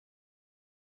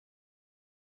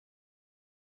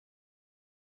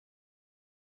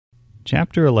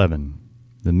Chapter 11.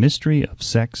 The Mystery of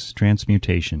Sex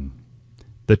Transmutation.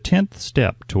 The 10th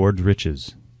Step Towards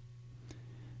Riches.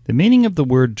 The meaning of the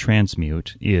word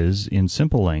transmute is, in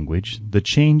simple language, the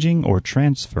changing or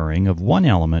transferring of one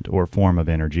element or form of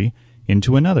energy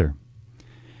into another.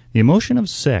 The emotion of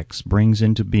sex brings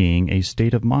into being a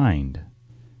state of mind.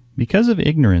 Because of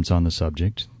ignorance on the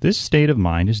subject, this state of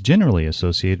mind is generally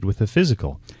associated with the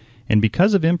physical, and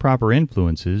because of improper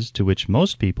influences to which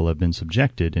most people have been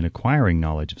subjected in acquiring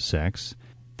knowledge of sex,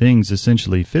 things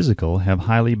essentially physical have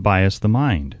highly biased the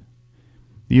mind.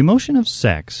 The emotion of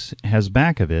sex has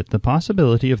back of it the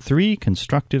possibility of three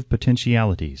constructive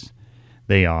potentialities.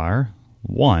 They are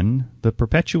 1. The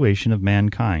perpetuation of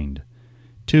mankind.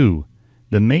 2.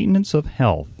 The maintenance of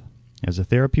health. As a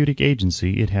therapeutic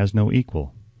agency, it has no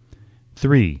equal.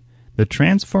 3. The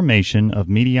transformation of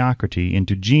mediocrity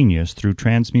into genius through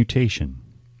transmutation.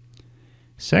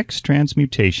 Sex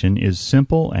transmutation is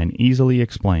simple and easily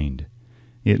explained.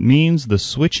 It means the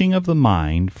switching of the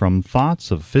mind from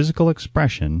thoughts of physical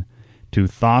expression to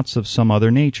thoughts of some other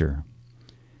nature.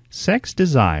 Sex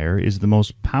desire is the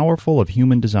most powerful of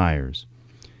human desires.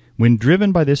 When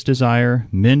driven by this desire,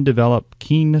 men develop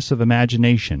keenness of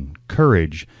imagination,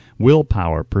 courage,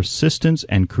 willpower, persistence,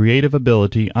 and creative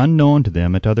ability unknown to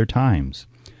them at other times.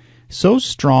 So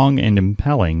strong and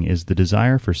impelling is the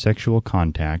desire for sexual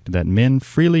contact that men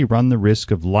freely run the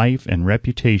risk of life and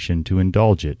reputation to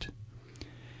indulge it.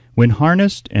 When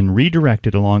harnessed and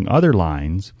redirected along other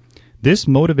lines, this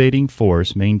motivating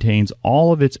force maintains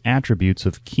all of its attributes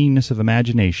of keenness of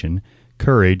imagination,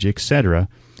 courage, etc.,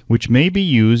 which may be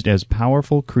used as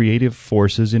powerful creative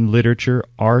forces in literature,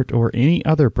 art, or any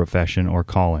other profession or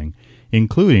calling,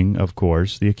 including, of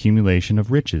course, the accumulation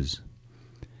of riches.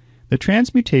 The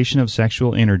transmutation of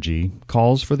sexual energy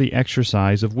calls for the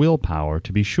exercise of willpower,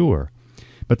 to be sure,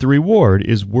 but the reward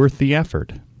is worth the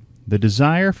effort. The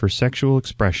desire for sexual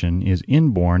expression is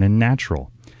inborn and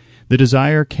natural. The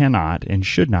desire cannot and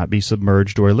should not be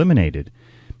submerged or eliminated,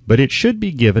 but it should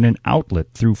be given an outlet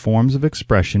through forms of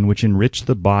expression which enrich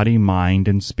the body, mind,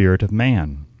 and spirit of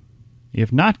man.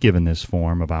 If not given this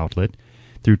form of outlet,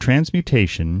 through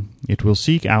transmutation, it will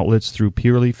seek outlets through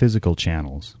purely physical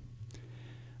channels.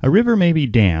 A river may be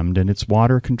dammed and its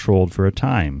water controlled for a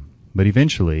time, but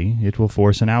eventually it will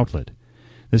force an outlet.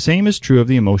 The same is true of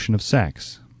the emotion of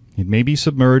sex. It may be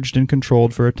submerged and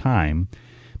controlled for a time,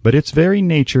 but its very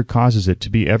nature causes it to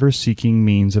be ever seeking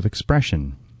means of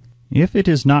expression. If it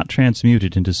is not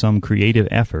transmuted into some creative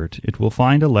effort, it will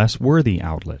find a less worthy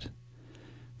outlet.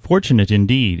 Fortunate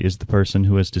indeed is the person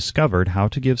who has discovered how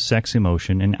to give sex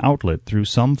emotion an outlet through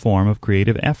some form of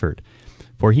creative effort,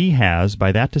 for he has,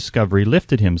 by that discovery,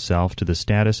 lifted himself to the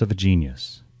status of a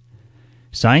genius.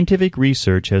 Scientific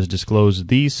research has disclosed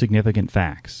these significant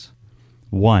facts.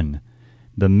 1.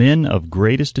 The men of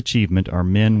greatest achievement are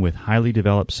men with highly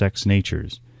developed sex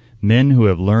natures, men who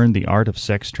have learned the art of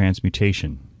sex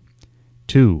transmutation.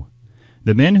 2.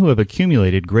 The men who have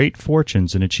accumulated great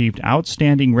fortunes and achieved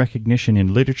outstanding recognition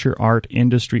in literature, art,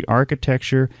 industry,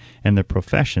 architecture, and the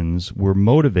professions were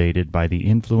motivated by the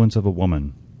influence of a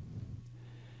woman.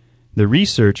 The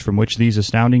research from which these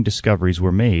astounding discoveries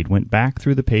were made went back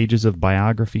through the pages of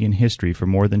biography and history for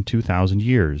more than 2,000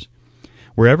 years.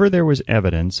 Wherever there was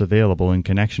evidence available in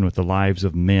connection with the lives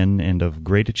of men and of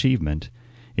great achievement,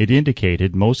 it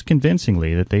indicated most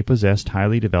convincingly that they possessed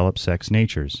highly developed sex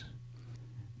natures.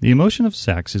 The emotion of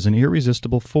sex is an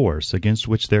irresistible force against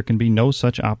which there can be no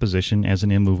such opposition as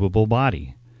an immovable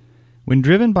body. When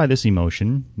driven by this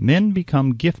emotion, men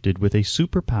become gifted with a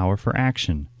superpower for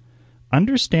action.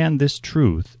 Understand this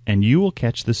truth, and you will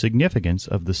catch the significance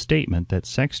of the statement that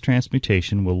sex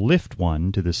transmutation will lift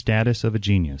one to the status of a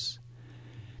genius.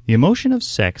 The emotion of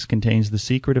sex contains the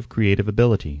secret of creative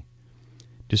ability.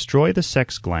 Destroy the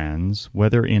sex glands,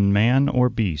 whether in man or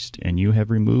beast, and you have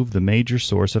removed the major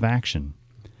source of action.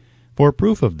 For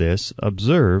proof of this,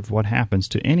 observe what happens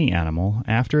to any animal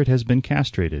after it has been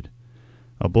castrated.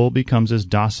 A bull becomes as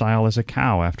docile as a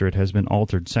cow after it has been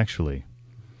altered sexually.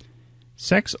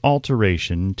 Sex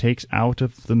alteration takes out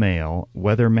of the male,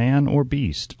 whether man or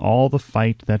beast, all the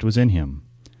fight that was in him.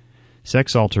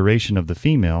 Sex alteration of the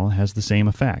female has the same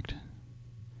effect.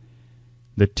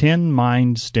 The 10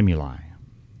 mind stimuli.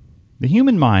 The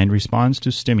human mind responds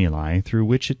to stimuli through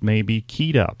which it may be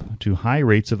keyed up to high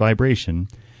rates of vibration,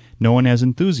 known as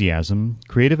enthusiasm,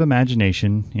 creative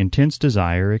imagination, intense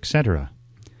desire, etc.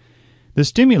 The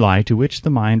stimuli to which the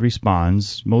mind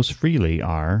responds most freely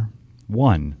are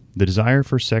 1. The desire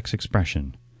for sex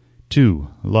expression. 2.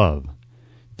 Love.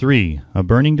 3. A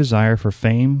burning desire for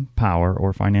fame, power,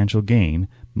 or financial gain,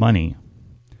 money.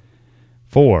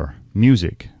 4.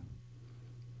 Music.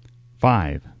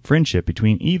 5. Friendship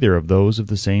between either of those of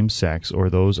the same sex or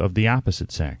those of the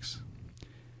opposite sex.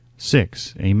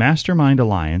 6. A mastermind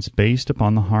alliance based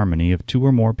upon the harmony of two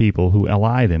or more people who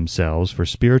ally themselves for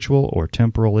spiritual or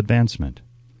temporal advancement.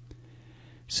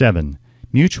 7.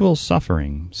 Mutual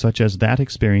suffering, such as that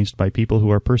experienced by people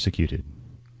who are persecuted.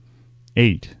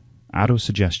 8.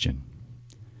 Autosuggestion.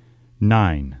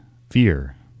 9.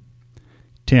 Fear.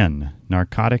 10.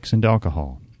 Narcotics and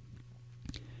alcohol.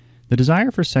 The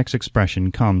desire for sex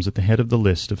expression comes at the head of the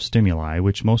list of stimuli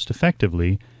which most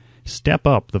effectively step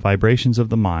up the vibrations of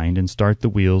the mind and start the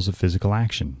wheels of physical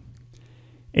action.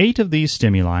 8 of these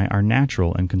stimuli are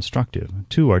natural and constructive.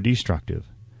 2 are destructive.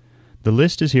 The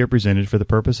list is here presented for the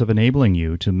purpose of enabling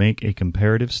you to make a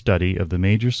comparative study of the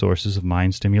major sources of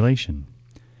mind stimulation.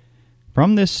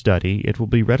 From this study, it will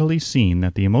be readily seen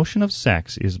that the emotion of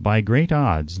sex is by great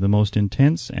odds the most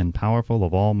intense and powerful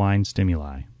of all mind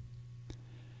stimuli.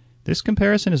 This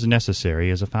comparison is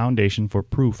necessary as a foundation for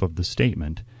proof of the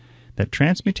statement that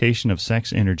transmutation of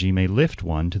sex energy may lift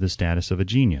one to the status of a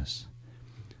genius.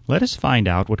 Let us find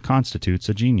out what constitutes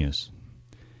a genius.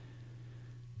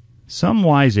 Some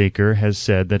wiseacre has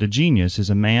said that a genius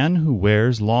is a man who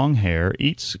wears long hair,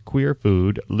 eats queer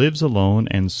food, lives alone,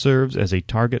 and serves as a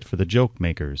target for the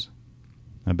joke-makers.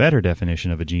 A better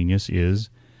definition of a genius is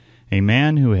a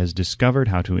man who has discovered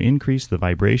how to increase the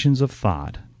vibrations of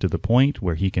thought to the point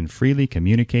where he can freely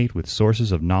communicate with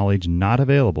sources of knowledge not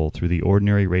available through the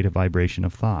ordinary rate of vibration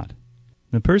of thought.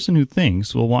 The person who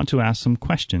thinks will want to ask some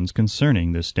questions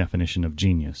concerning this definition of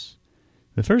genius.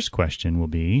 The first question will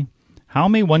be, how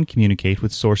may one communicate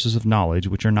with sources of knowledge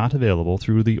which are not available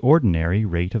through the ordinary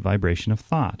rate of vibration of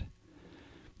thought?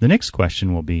 The next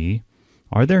question will be,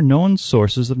 are there known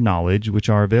sources of knowledge which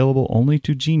are available only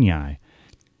to genii?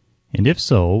 And if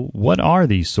so, what are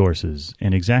these sources,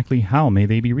 and exactly how may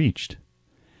they be reached?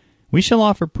 We shall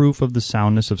offer proof of the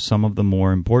soundness of some of the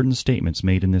more important statements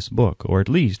made in this book, or at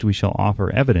least we shall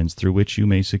offer evidence through which you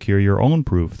may secure your own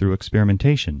proof through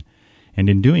experimentation, and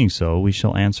in doing so we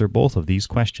shall answer both of these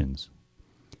questions.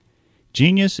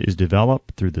 Genius is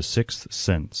developed through the sixth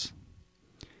sense.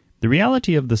 The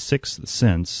reality of the sixth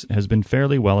sense has been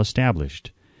fairly well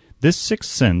established. This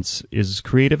sixth sense is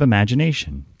creative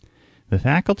imagination. The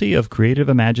faculty of creative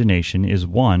imagination is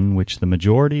one which the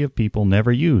majority of people never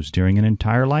use during an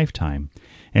entire lifetime,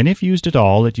 and if used at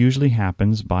all, it usually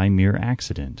happens by mere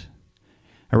accident.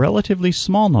 A relatively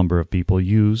small number of people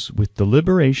use, with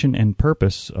deliberation and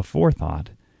purpose of forethought,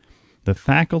 the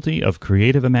faculty of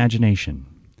creative imagination.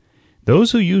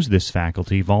 Those who use this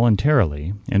faculty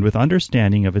voluntarily and with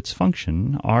understanding of its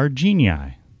function are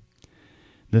genii.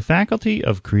 The faculty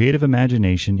of creative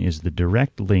imagination is the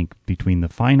direct link between the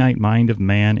finite mind of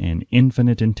man and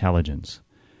infinite intelligence.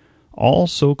 All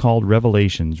so-called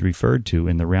revelations referred to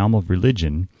in the realm of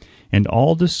religion, and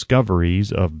all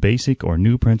discoveries of basic or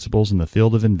new principles in the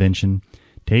field of invention,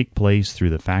 take place through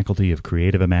the faculty of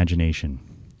creative imagination.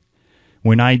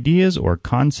 When ideas or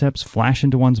concepts flash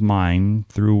into one's mind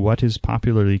through what is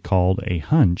popularly called a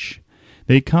hunch,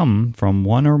 they come from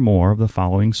one or more of the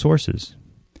following sources.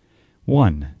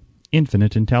 1.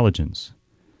 Infinite intelligence.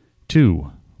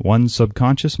 2. One's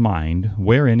subconscious mind,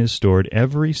 wherein is stored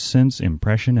every sense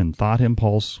impression and thought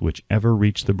impulse which ever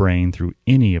reached the brain through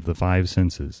any of the 5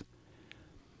 senses.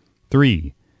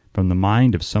 3. From the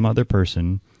mind of some other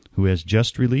person who has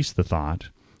just released the thought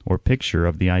or picture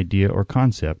of the idea or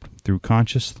concept through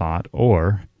conscious thought,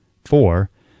 or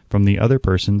 4. From the other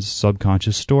person's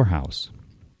subconscious storehouse.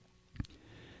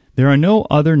 There are no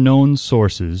other known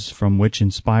sources from which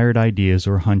inspired ideas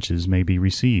or hunches may be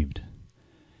received.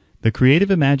 The creative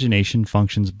imagination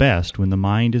functions best when the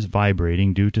mind is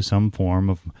vibrating due to some form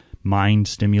of mind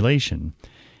stimulation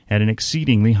at an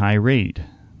exceedingly high rate,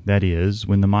 that is,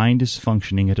 when the mind is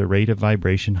functioning at a rate of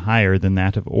vibration higher than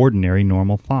that of ordinary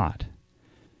normal thought.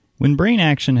 When brain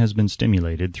action has been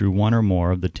stimulated through one or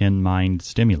more of the 10 mind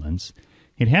stimulants,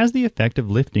 it has the effect of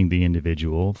lifting the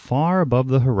individual far above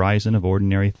the horizon of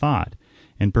ordinary thought,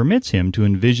 and permits him to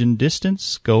envision distance,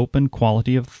 scope, and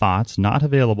quality of thoughts not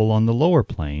available on the lower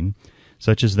plane,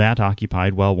 such as that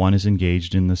occupied while one is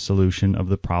engaged in the solution of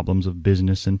the problems of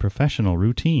business and professional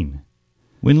routine.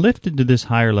 When lifted to this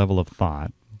higher level of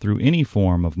thought, through any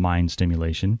form of mind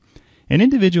stimulation, an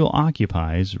individual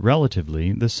occupies,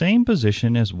 relatively, the same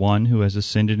position as one who has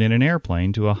ascended in an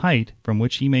airplane to a height from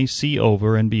which he may see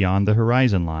over and beyond the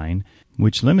horizon line,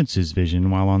 which limits his vision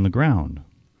while on the ground.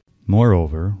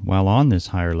 Moreover, while on this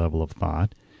higher level of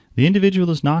thought, the individual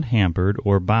is not hampered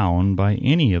or bound by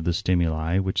any of the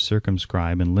stimuli which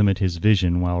circumscribe and limit his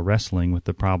vision while wrestling with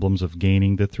the problems of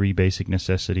gaining the 3 basic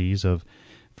necessities of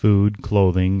food,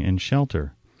 clothing, and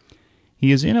shelter.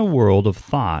 He is in a world of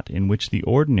thought in which the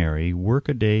ordinary,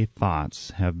 workaday thoughts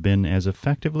have been as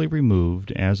effectively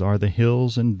removed as are the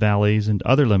hills and valleys and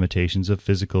other limitations of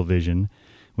physical vision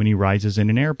when he rises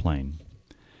in an airplane.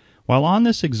 While on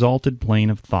this exalted plane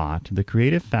of thought, the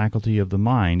creative faculty of the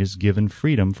mind is given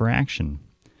freedom for action.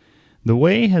 The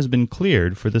way has been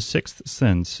cleared for the sixth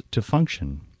sense to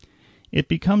function. It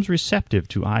becomes receptive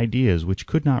to ideas which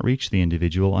could not reach the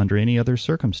individual under any other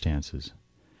circumstances.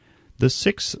 The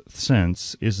sixth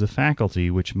sense is the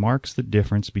faculty which marks the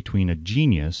difference between a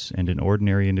genius and an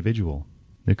ordinary individual.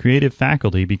 The creative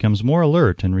faculty becomes more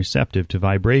alert and receptive to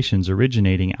vibrations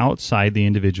originating outside the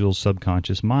individual's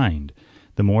subconscious mind.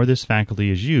 The more this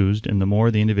faculty is used, and the more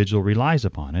the individual relies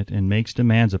upon it and makes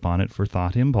demands upon it for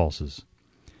thought impulses.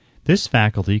 This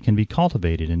faculty can be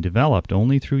cultivated and developed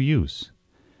only through use.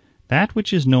 That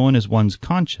which is known as one's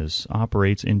conscious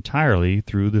operates entirely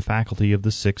through the faculty of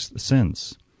the sixth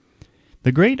sense.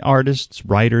 The great artists,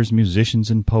 writers, musicians,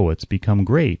 and poets become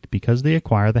great because they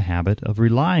acquire the habit of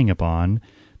relying upon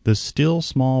the still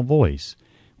small voice,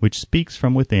 which speaks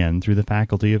from within through the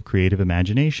faculty of creative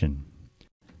imagination.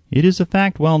 It is a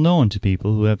fact well known to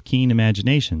people who have keen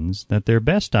imaginations that their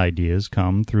best ideas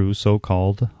come through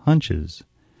so-called hunches.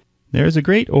 There is a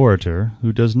great orator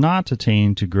who does not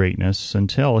attain to greatness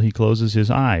until he closes his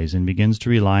eyes and begins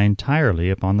to rely entirely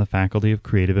upon the faculty of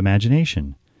creative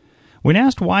imagination. When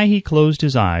asked why he closed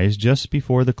his eyes just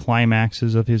before the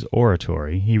climaxes of his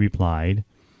oratory, he replied,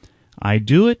 "I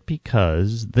do it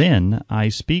because then I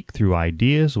speak through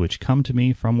ideas which come to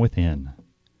me from within."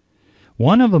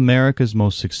 One of America's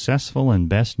most successful and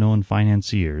best-known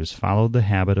financiers followed the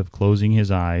habit of closing his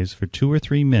eyes for 2 or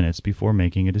 3 minutes before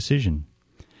making a decision.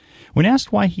 When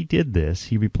asked why he did this,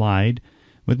 he replied,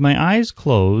 "With my eyes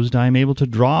closed, I am able to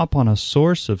draw upon a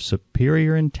source of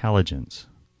superior intelligence."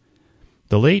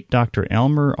 The late Dr.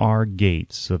 Elmer R.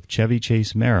 Gates of Chevy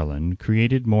Chase, Maryland,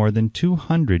 created more than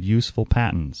 200 useful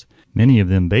patents, many of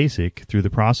them basic, through the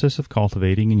process of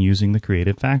cultivating and using the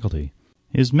creative faculty.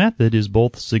 His method is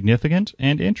both significant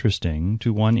and interesting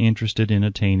to one interested in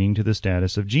attaining to the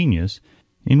status of genius,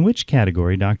 in which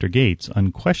category Dr. Gates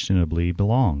unquestionably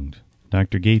belonged.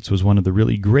 Dr. Gates was one of the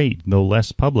really great, though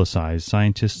less publicized,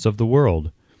 scientists of the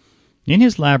world. In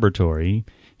his laboratory,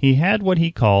 he had what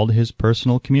he called his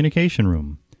personal communication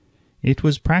room. It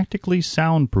was practically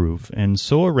soundproof and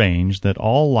so arranged that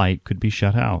all light could be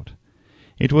shut out.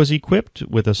 It was equipped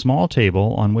with a small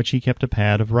table on which he kept a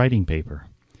pad of writing paper.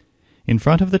 In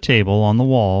front of the table on the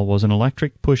wall was an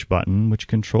electric push-button which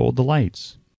controlled the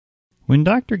lights. When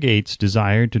Dr. Gates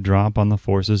desired to draw upon the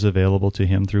forces available to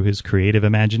him through his creative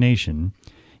imagination,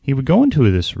 he would go into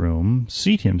this room,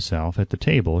 seat himself at the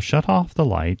table, shut off the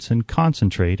lights, and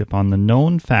concentrate upon the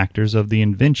known factors of the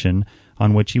invention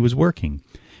on which he was working,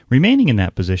 remaining in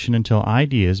that position until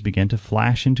ideas began to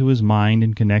flash into his mind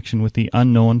in connection with the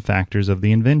unknown factors of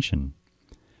the invention.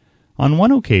 On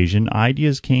one occasion,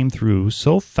 ideas came through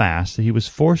so fast that he was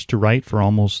forced to write for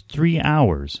almost 3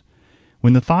 hours.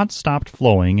 When the thoughts stopped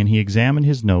flowing and he examined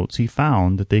his notes, he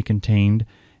found that they contained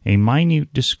a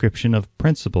minute description of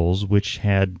principles which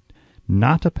had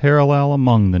not a parallel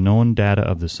among the known data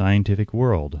of the scientific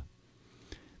world.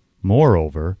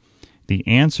 Moreover, the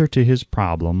answer to his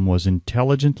problem was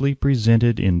intelligently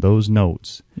presented in those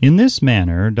notes. In this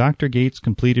manner, Dr. Gates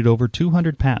completed over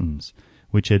 200 patents,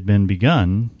 which had been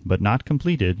begun, but not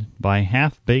completed, by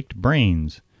half-baked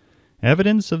brains.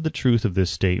 Evidence of the truth of this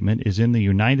statement is in the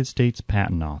United States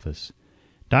Patent Office.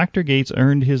 Dr. Gates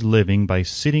earned his living by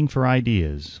sitting for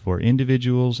ideas for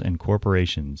individuals and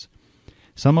corporations.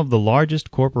 Some of the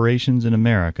largest corporations in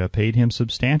America paid him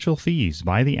substantial fees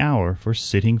by the hour for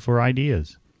sitting for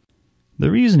ideas.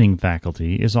 The reasoning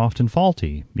faculty is often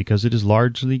faulty because it is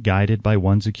largely guided by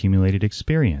one's accumulated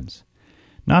experience.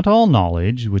 Not all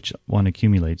knowledge which one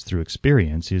accumulates through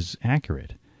experience is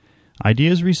accurate.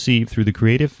 Ideas received through the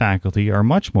creative faculty are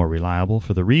much more reliable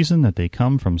for the reason that they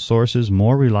come from sources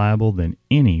more reliable than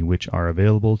any which are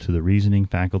available to the reasoning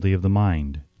faculty of the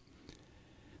mind.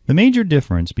 The major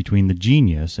difference between the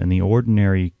genius and the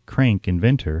ordinary crank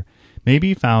inventor may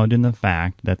be found in the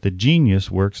fact that the genius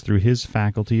works through his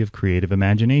faculty of creative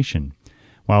imagination,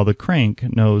 while the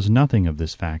crank knows nothing of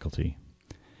this faculty.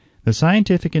 The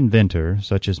scientific inventor,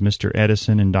 such as Mr.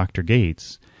 Edison and Dr.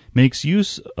 Gates, makes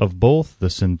use of both the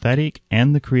synthetic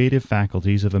and the creative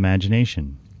faculties of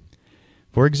imagination.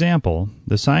 For example,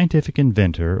 the scientific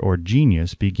inventor or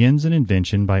genius begins an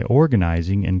invention by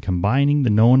organizing and combining the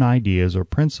known ideas or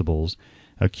principles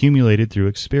accumulated through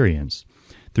experience,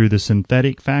 through the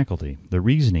synthetic faculty, the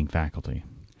reasoning faculty.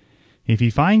 If he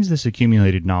finds this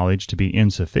accumulated knowledge to be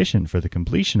insufficient for the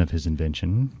completion of his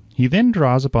invention, he then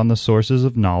draws upon the sources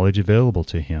of knowledge available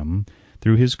to him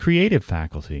through his creative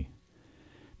faculty.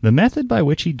 The method by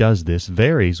which he does this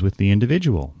varies with the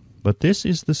individual, but this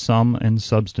is the sum and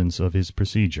substance of his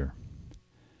procedure.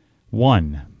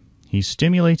 1. He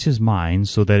stimulates his mind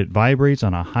so that it vibrates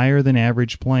on a higher than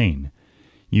average plane,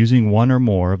 using one or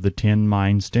more of the 10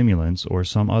 mind stimulants or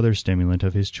some other stimulant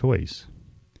of his choice.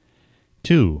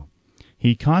 2.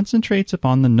 He concentrates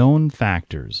upon the known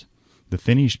factors, the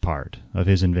finished part, of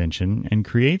his invention, and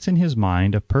creates in his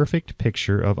mind a perfect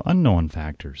picture of unknown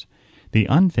factors, the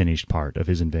unfinished part of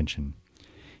his invention.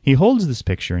 He holds this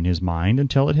picture in his mind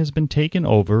until it has been taken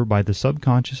over by the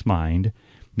subconscious mind,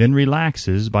 then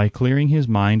relaxes by clearing his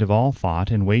mind of all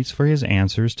thought and waits for his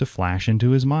answers to flash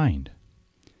into his mind.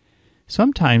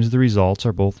 Sometimes the results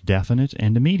are both definite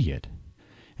and immediate.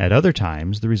 At other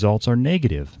times the results are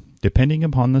negative, depending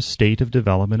upon the state of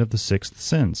development of the sixth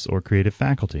sense or creative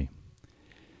faculty.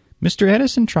 Mr.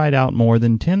 Edison tried out more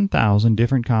than 10,000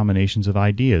 different combinations of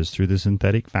ideas through the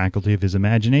synthetic faculty of his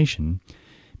imagination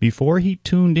before he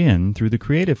tuned in through the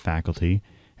creative faculty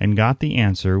and got the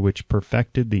answer which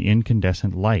perfected the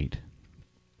incandescent light.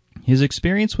 His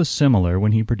experience was similar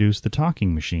when he produced the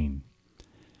talking machine.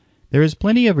 There is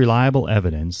plenty of reliable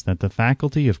evidence that the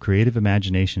faculty of creative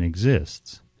imagination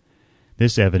exists.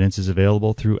 This evidence is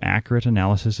available through accurate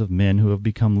analysis of men who have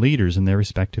become leaders in their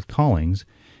respective callings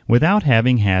without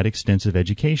having had extensive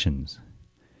educations.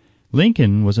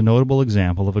 Lincoln was a notable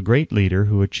example of a great leader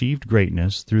who achieved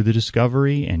greatness through the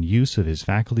discovery and use of his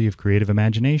faculty of creative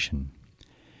imagination.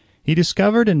 He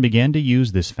discovered and began to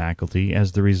use this faculty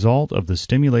as the result of the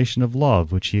stimulation of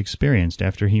love which he experienced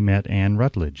after he met Anne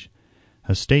Rutledge,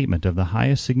 a statement of the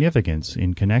highest significance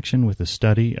in connection with the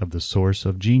study of the source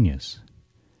of genius.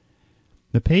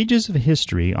 The pages of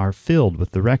history are filled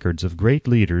with the records of great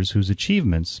leaders whose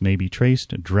achievements may be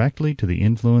traced directly to the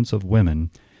influence of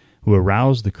women who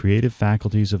aroused the creative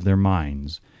faculties of their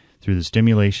minds through the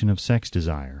stimulation of sex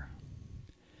desire.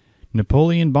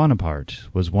 Napoleon Bonaparte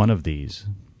was one of these.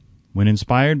 When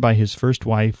inspired by his first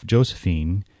wife,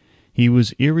 Josephine, he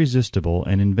was irresistible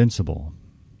and invincible.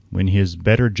 When his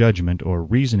better judgment or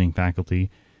reasoning faculty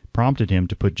prompted him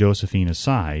to put Josephine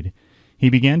aside, he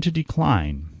began to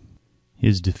decline.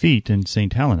 His defeat and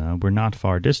St. Helena were not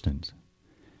far distant.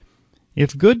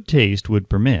 If good taste would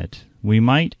permit, we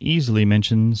might easily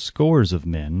mention scores of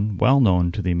men, well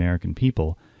known to the American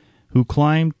people, who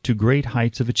climbed to great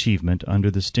heights of achievement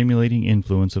under the stimulating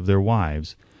influence of their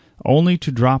wives, only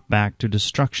to drop back to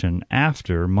destruction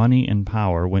after money and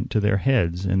power went to their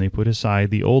heads and they put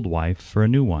aside the old wife for a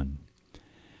new one.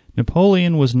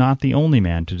 Napoleon was not the only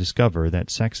man to discover that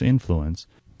sex influence,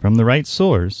 from the right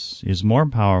source, is more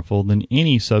powerful than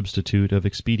any substitute of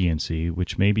expediency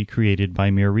which may be created by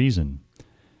mere reason.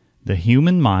 The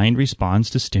human mind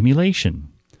responds to stimulation.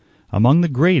 Among the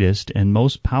greatest and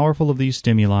most powerful of these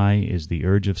stimuli is the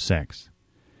urge of sex.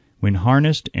 When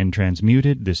harnessed and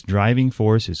transmuted, this driving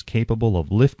force is capable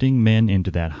of lifting men into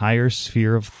that higher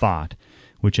sphere of thought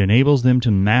which enables them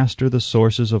to master the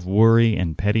sources of worry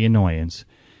and petty annoyance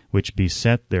which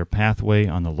beset their pathway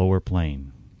on the lower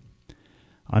plane.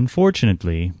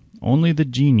 Unfortunately, only the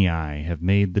genii have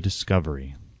made the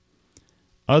discovery.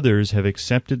 Others have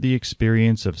accepted the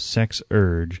experience of sex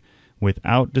urge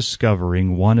without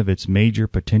discovering one of its major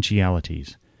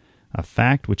potentialities, a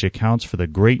fact which accounts for the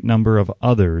great number of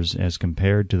others as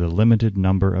compared to the limited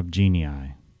number of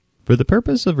genii. For the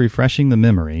purpose of refreshing the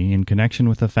memory in connection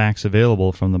with the facts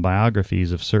available from the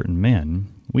biographies of certain men,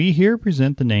 we here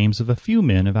present the names of a few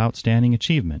men of outstanding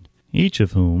achievement, each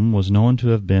of whom was known to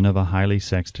have been of a highly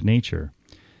sexed nature.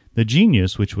 The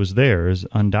genius which was theirs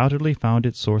undoubtedly found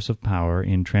its source of power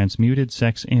in transmuted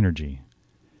sex energy.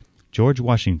 George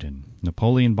Washington,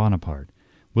 Napoleon Bonaparte,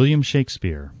 William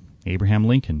Shakespeare, Abraham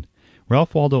Lincoln,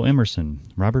 Ralph Waldo Emerson,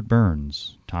 Robert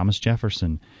Burns, Thomas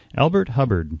Jefferson, Albert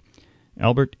Hubbard,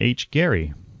 Albert H.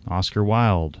 Gary, Oscar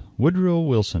Wilde, Woodrow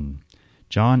Wilson,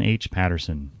 John H.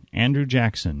 Patterson, Andrew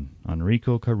Jackson,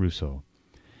 Enrico Caruso.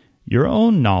 Your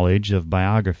own knowledge of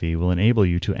biography will enable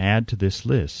you to add to this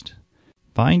list.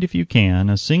 Find, if you can,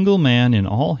 a single man in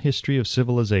all history of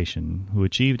civilization who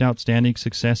achieved outstanding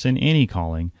success in any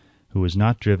calling who was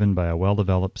not driven by a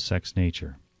well-developed sex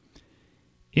nature.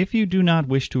 If you do not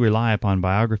wish to rely upon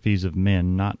biographies of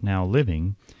men not now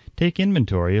living, take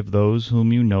inventory of those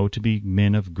whom you know to be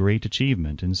men of great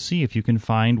achievement, and see if you can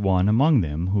find one among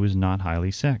them who is not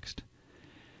highly sexed.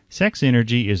 Sex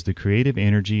energy is the creative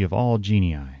energy of all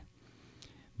genii.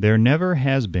 There never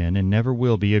has been and never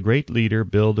will be a great leader,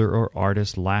 builder, or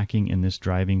artist lacking in this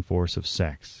driving force of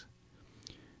sex.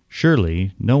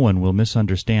 Surely no one will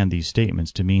misunderstand these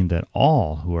statements to mean that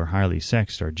all who are highly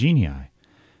sexed are genii.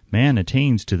 Man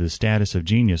attains to the status of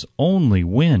genius only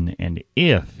when and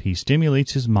if he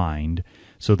stimulates his mind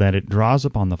so that it draws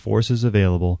upon the forces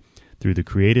available through the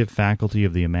creative faculty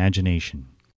of the imagination.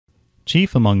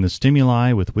 Chief among the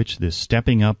stimuli with which this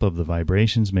stepping up of the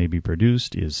vibrations may be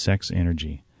produced is sex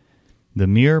energy. The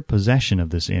mere possession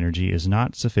of this energy is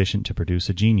not sufficient to produce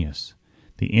a genius.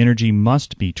 The energy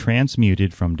must be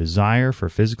transmuted from desire for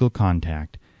physical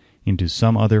contact into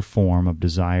some other form of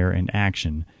desire and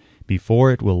action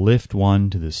before it will lift one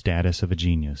to the status of a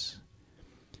genius.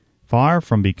 Far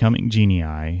from becoming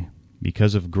genii,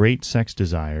 because of great sex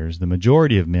desires, the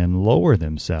majority of men lower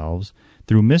themselves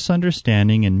through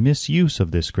misunderstanding and misuse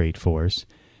of this great force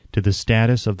to the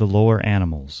status of the lower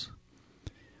animals.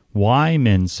 Why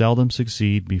men seldom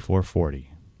succeed before 40.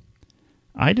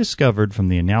 I discovered from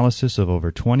the analysis of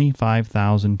over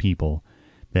 25,000 people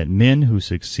that men who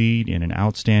succeed in an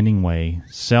outstanding way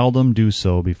seldom do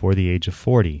so before the age of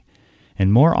 40,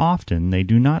 and more often they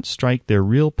do not strike their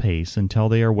real pace until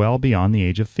they are well beyond the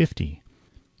age of 50.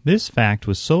 This fact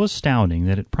was so astounding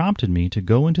that it prompted me to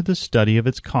go into the study of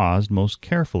its cause most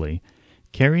carefully,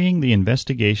 carrying the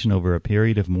investigation over a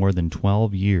period of more than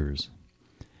 12 years.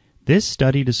 This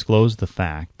study disclosed the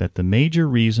fact that the major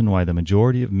reason why the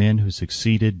majority of men who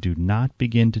succeeded do not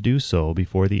begin to do so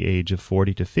before the age of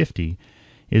 40 to 50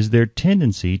 is their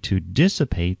tendency to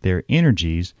dissipate their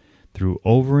energies through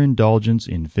overindulgence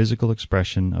in physical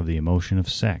expression of the emotion of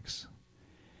sex.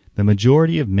 The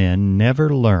majority of men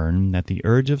never learn that the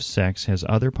urge of sex has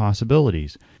other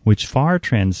possibilities, which far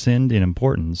transcend in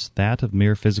importance that of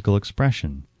mere physical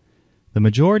expression. The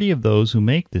majority of those who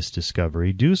make this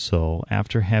discovery do so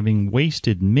after having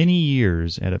wasted many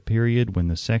years at a period when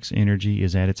the sex energy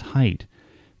is at its height,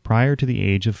 prior to the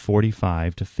age of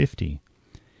 45 to 50.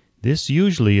 This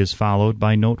usually is followed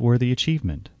by noteworthy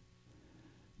achievement.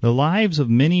 The lives of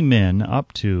many men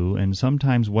up to and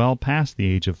sometimes well past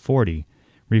the age of 40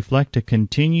 reflect a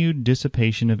continued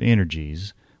dissipation of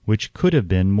energies which could have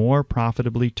been more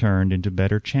profitably turned into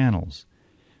better channels.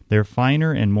 Their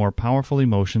finer and more powerful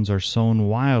emotions are sown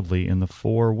wildly in the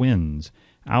four winds.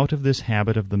 Out of this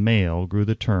habit of the male grew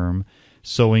the term,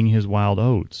 sowing his wild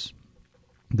oats.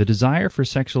 The desire for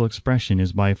sexual expression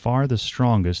is by far the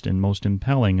strongest and most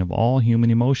impelling of all human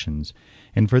emotions,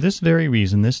 and for this very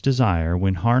reason this desire,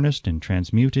 when harnessed and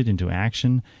transmuted into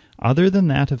action other than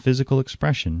that of physical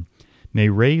expression, may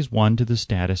raise one to the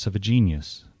status of a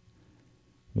genius.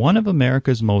 One of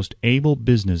America's most able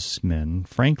businessmen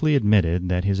frankly admitted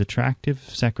that his attractive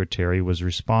secretary was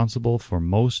responsible for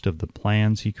most of the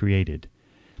plans he created.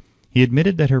 He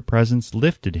admitted that her presence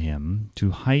lifted him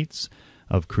to heights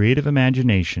of creative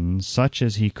imagination such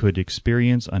as he could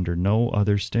experience under no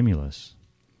other stimulus.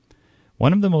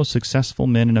 One of the most successful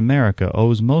men in America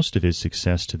owes most of his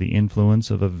success to the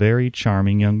influence of a very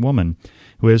charming young woman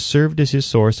who has served as his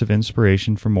source of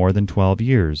inspiration for more than 12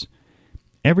 years.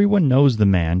 Everyone knows the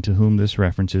man to whom this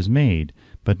reference is made,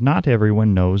 but not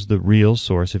everyone knows the real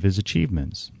source of his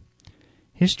achievements.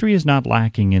 History is not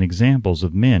lacking in examples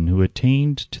of men who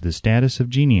attained to the status of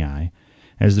genii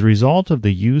as the result of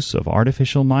the use of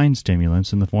artificial mind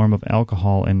stimulants in the form of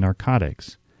alcohol and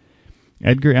narcotics.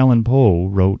 Edgar Allan Poe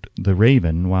wrote The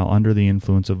Raven while under the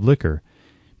influence of liquor,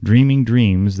 dreaming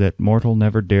dreams that mortal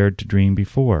never dared to dream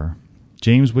before.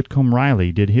 James Whitcomb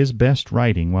Riley did his best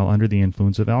writing while under the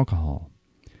influence of alcohol.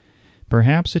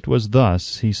 Perhaps it was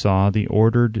thus he saw the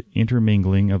ordered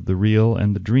intermingling of the real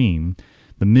and the dream,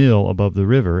 the mill above the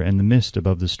river and the mist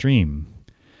above the stream.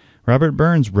 Robert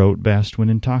Burns wrote best when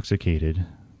intoxicated,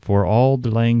 "For auld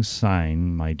lang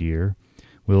syne, my dear,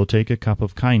 we'll take a cup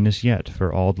of kindness yet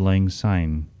for auld lang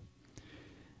syne."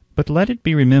 But let it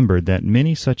be remembered that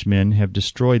many such men have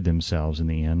destroyed themselves in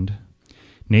the end.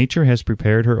 Nature has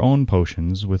prepared her own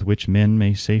potions with which men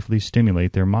may safely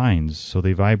stimulate their minds, so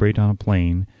they vibrate on a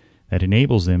plane that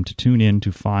enables them to tune in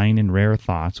to fine and rare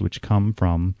thoughts which come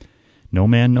from no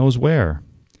man knows where.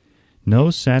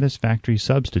 No satisfactory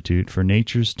substitute for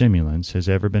nature's stimulants has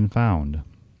ever been found.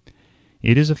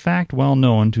 It is a fact well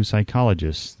known to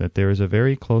psychologists that there is a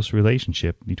very close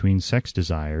relationship between sex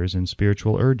desires and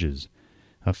spiritual urges,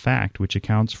 a fact which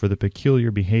accounts for the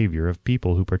peculiar behavior of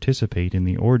people who participate in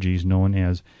the orgies known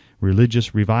as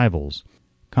religious revivals,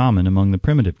 common among the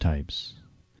primitive types.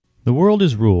 The world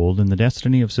is ruled and the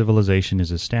destiny of civilization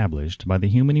is established by the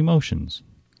human emotions.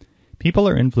 People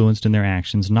are influenced in their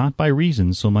actions not by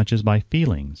reason so much as by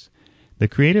feelings. The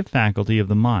creative faculty of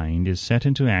the mind is set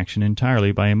into action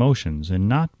entirely by emotions and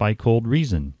not by cold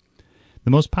reason.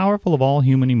 The most powerful of all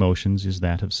human emotions is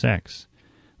that of sex.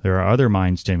 There are other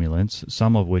mind stimulants,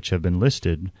 some of which have been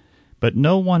listed, but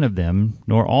no one of them,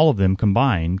 nor all of them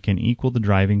combined, can equal the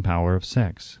driving power of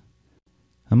sex.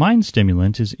 A mind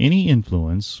stimulant is any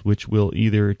influence which will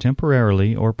either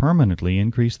temporarily or permanently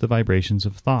increase the vibrations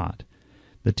of thought.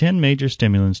 The 10 major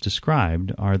stimulants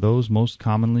described are those most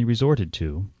commonly resorted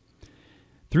to.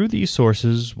 Through these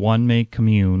sources one may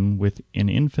commune with an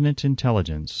infinite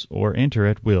intelligence, or enter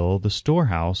at will the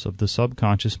storehouse of the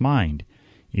subconscious mind,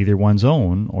 either one's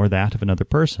own or that of another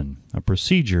person, a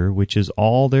procedure which is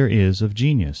all there is of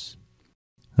genius.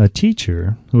 A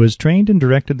teacher who has trained and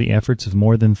directed the efforts of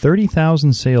more than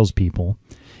 30,000 salespeople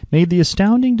made the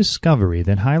astounding discovery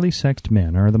that highly sexed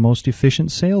men are the most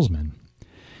efficient salesmen.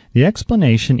 The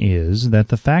explanation is that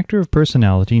the factor of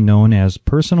personality known as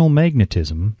personal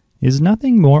magnetism is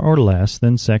nothing more or less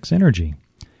than sex energy.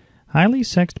 Highly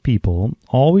sexed people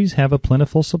always have a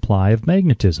plentiful supply of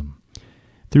magnetism.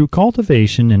 Through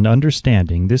cultivation and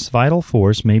understanding, this vital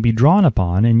force may be drawn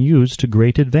upon and used to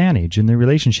great advantage in the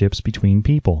relationships between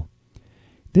people.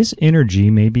 This energy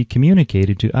may be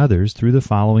communicated to others through the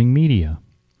following media.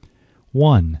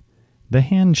 1. The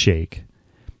handshake.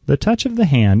 The touch of the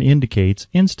hand indicates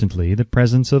instantly the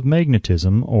presence of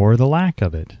magnetism or the lack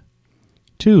of it.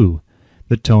 2.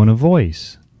 The tone of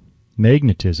voice.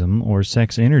 Magnetism, or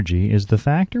sex energy, is the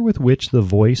factor with which the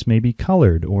voice may be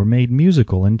colored or made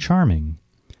musical and charming.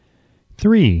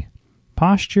 3.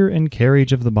 Posture and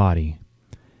carriage of the body.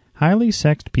 Highly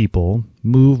sexed people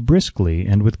move briskly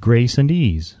and with grace and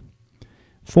ease.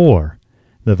 4.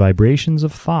 The vibrations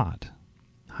of thought.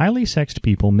 Highly sexed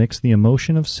people mix the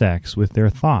emotion of sex with their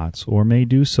thoughts, or may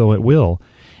do so at will,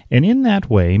 and in that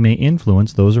way may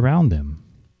influence those around them.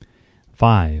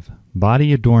 5.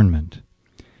 Body adornment.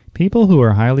 People who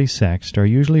are highly sexed are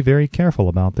usually very careful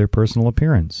about their personal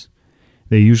appearance.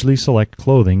 They usually select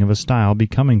clothing of a style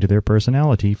becoming to their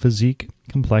personality, physique,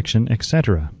 complexion,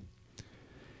 etc.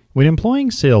 When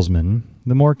employing salesmen,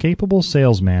 the more capable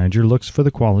sales manager looks for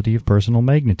the quality of personal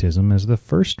magnetism as the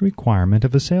first requirement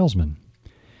of a salesman.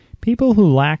 People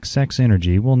who lack sex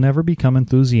energy will never become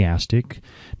enthusiastic,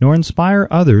 nor inspire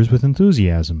others with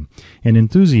enthusiasm, and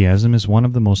enthusiasm is one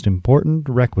of the most important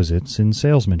requisites in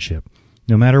salesmanship,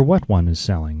 no matter what one is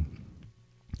selling.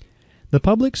 The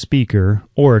public speaker,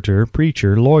 orator,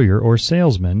 preacher, lawyer, or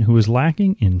salesman who is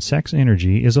lacking in sex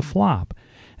energy is a flop,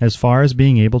 as far as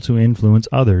being able to influence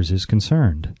others is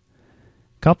concerned.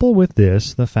 Couple with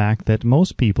this the fact that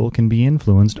most people can be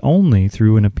influenced only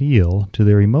through an appeal to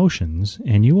their emotions,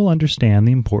 and you will understand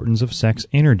the importance of sex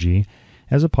energy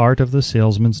as a part of the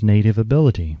salesman's native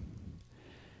ability.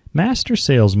 Master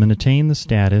salesmen attain the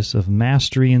status of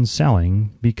mastery in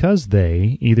selling because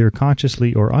they, either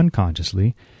consciously or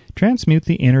unconsciously, transmute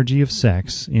the energy of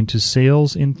sex into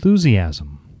sales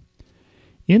enthusiasm.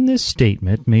 In this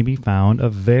statement may be found a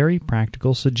very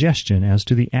practical suggestion as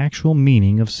to the actual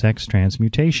meaning of sex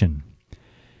transmutation.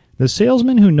 The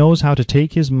salesman who knows how to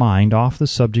take his mind off the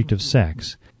subject of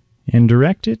sex and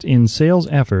direct it in sales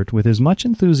effort with as much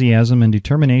enthusiasm and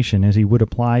determination as he would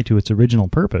apply to its original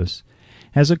purpose,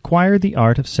 has acquired the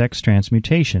art of sex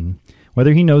transmutation,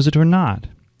 whether he knows it or not.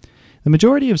 The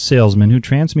majority of salesmen who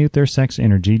transmute their sex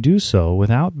energy do so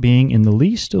without being in the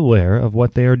least aware of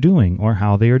what they are doing or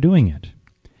how they are doing it.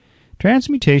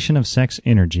 Transmutation of sex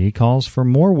energy calls for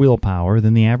more willpower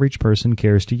than the average person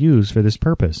cares to use for this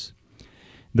purpose.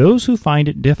 Those who find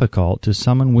it difficult to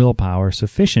summon willpower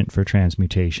sufficient for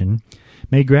transmutation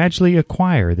may gradually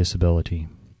acquire this ability.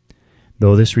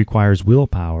 Though this requires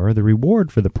willpower, the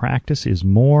reward for the practice is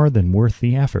more than worth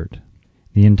the effort.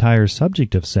 The entire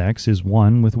subject of sex is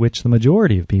one with which the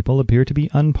majority of people appear to be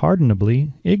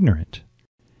unpardonably ignorant.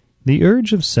 The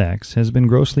urge of sex has been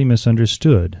grossly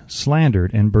misunderstood,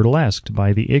 slandered, and burlesqued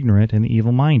by the ignorant and the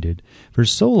evil-minded for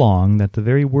so long that the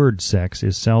very word sex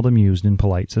is seldom used in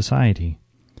polite society.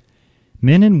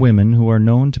 Men and women who are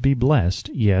known to be blessed,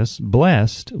 yes,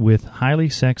 blessed with highly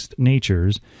sexed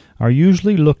natures, are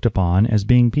usually looked upon as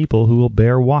being people who will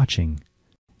bear watching.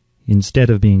 Instead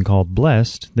of being called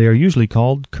blessed, they are usually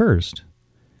called cursed.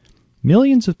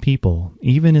 Millions of people,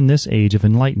 even in this age of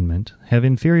enlightenment, have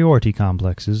inferiority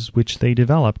complexes which they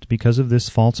developed because of this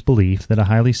false belief that a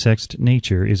highly sexed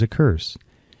nature is a curse.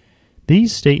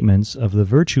 These statements of the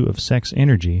virtue of sex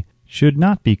energy should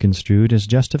not be construed as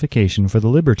justification for the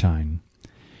libertine.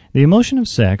 The emotion of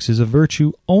sex is a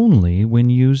virtue only when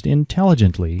used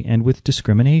intelligently and with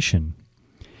discrimination.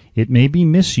 It may be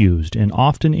misused, and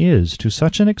often is, to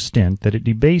such an extent that it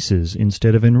debases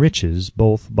instead of enriches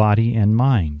both body and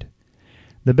mind.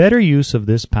 The better use of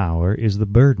this power is the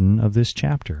burden of this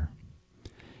chapter.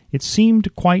 It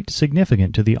seemed quite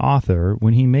significant to the author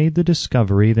when he made the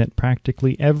discovery that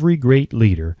practically every great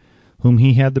leader whom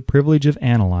he had the privilege of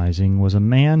analyzing was a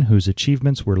man whose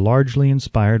achievements were largely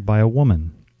inspired by a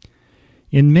woman.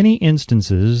 In many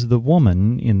instances, the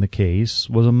woman in the case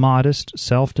was a modest,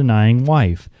 self-denying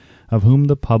wife, of whom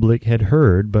the public had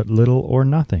heard but little or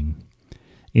nothing.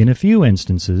 In a few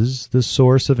instances, the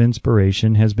source of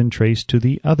inspiration has been traced to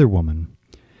the other woman.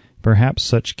 Perhaps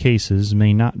such cases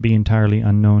may not be entirely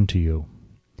unknown to you.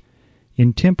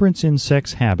 Intemperance in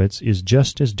sex habits is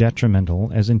just as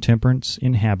detrimental as intemperance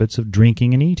in habits of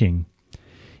drinking and eating.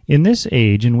 In this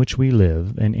age in which we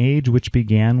live, an age which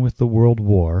began with the World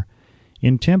War,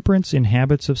 intemperance in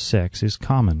habits of sex is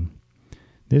common.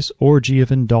 This orgy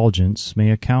of indulgence may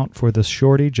account for the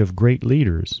shortage of great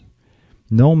leaders.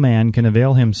 No man can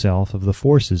avail himself of the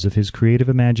forces of his creative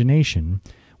imagination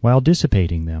while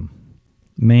dissipating them.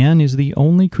 Man is the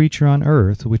only creature on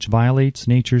earth which violates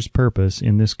nature's purpose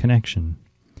in this connection.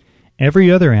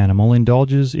 Every other animal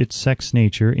indulges its sex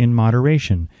nature in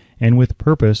moderation and with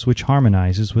purpose which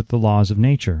harmonizes with the laws of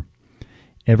nature.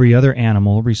 Every other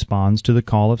animal responds to the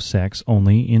call of sex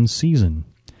only in season.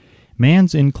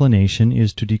 Man's inclination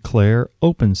is to declare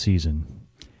open season.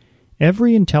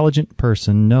 Every intelligent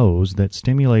person knows that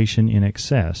stimulation in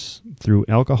excess through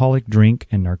alcoholic drink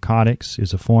and narcotics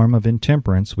is a form of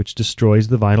intemperance which destroys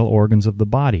the vital organs of the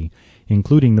body,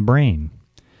 including the brain.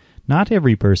 Not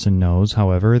every person knows,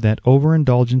 however, that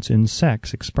overindulgence in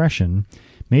sex expression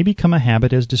may become a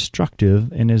habit as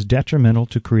destructive and as detrimental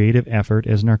to creative effort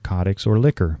as narcotics or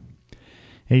liquor.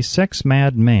 A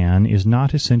sex-mad man is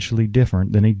not essentially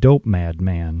different than a dope-mad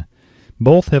man.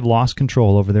 Both have lost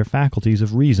control over their faculties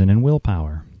of reason and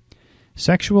willpower.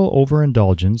 Sexual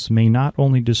overindulgence may not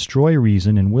only destroy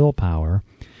reason and willpower,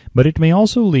 but it may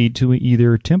also lead to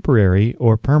either temporary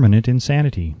or permanent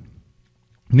insanity.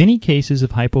 Many cases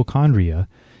of hypochondria,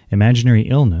 imaginary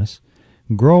illness,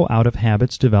 grow out of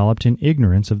habits developed in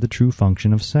ignorance of the true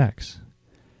function of sex.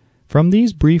 From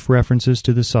these brief references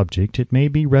to the subject, it may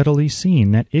be readily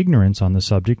seen that ignorance on the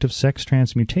subject of sex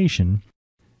transmutation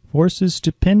forces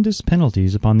stupendous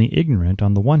penalties upon the ignorant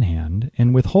on the one hand,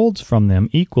 and withholds from them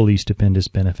equally stupendous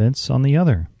benefits on the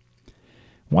other.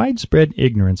 Widespread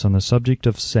ignorance on the subject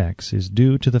of sex is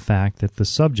due to the fact that the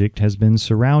subject has been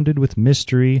surrounded with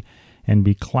mystery and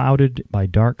beclouded by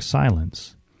dark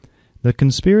silence. The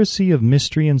conspiracy of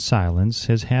mystery and silence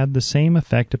has had the same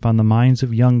effect upon the minds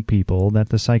of young people that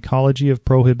the psychology of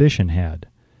prohibition had.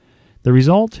 The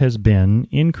result has been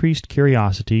increased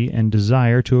curiosity and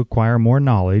desire to acquire more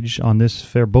knowledge on this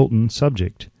verboten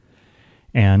subject.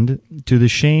 And, to the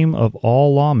shame of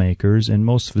all lawmakers and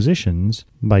most physicians,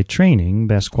 by training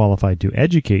best qualified to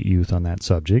educate youth on that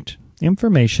subject,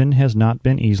 information has not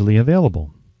been easily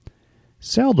available.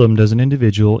 Seldom does an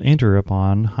individual enter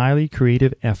upon highly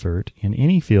creative effort in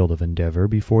any field of endeavor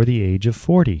before the age of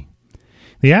 40.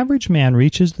 The average man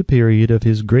reaches the period of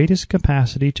his greatest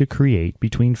capacity to create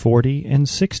between 40 and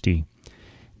 60.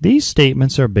 These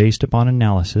statements are based upon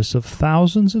analysis of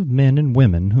thousands of men and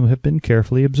women who have been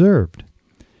carefully observed.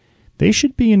 They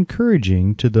should be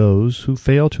encouraging to those who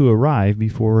fail to arrive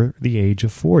before the age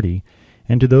of 40,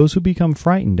 and to those who become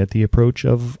frightened at the approach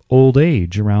of old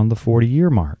age around the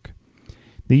 40-year mark.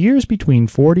 The years between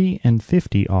 40 and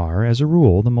 50 are, as a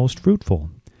rule, the most fruitful.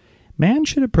 Man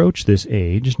should approach this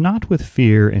age not with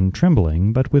fear and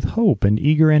trembling, but with hope and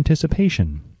eager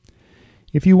anticipation.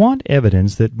 If you want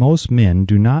evidence that most men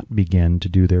do not begin to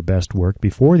do their best work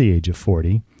before the age of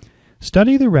 40,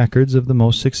 study the records of the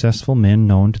most successful men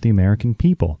known to the American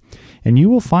people, and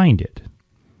you will find it.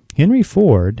 Henry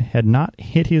Ford had not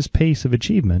hit his pace of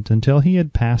achievement until he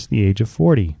had passed the age of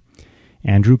 40.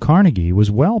 Andrew Carnegie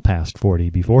was well past 40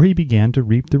 before he began to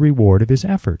reap the reward of his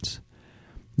efforts.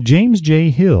 James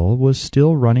J. Hill was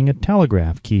still running a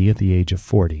telegraph key at the age of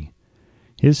 40.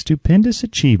 His stupendous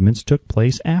achievements took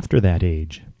place after that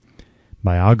age.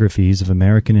 Biographies of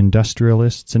American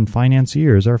industrialists and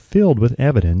financiers are filled with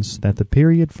evidence that the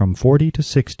period from 40 to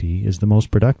 60 is the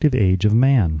most productive age of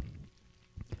man.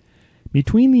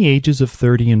 Between the ages of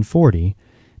 30 and 40,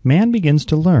 man begins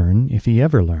to learn, if he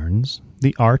ever learns,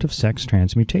 the art of sex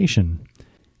transmutation.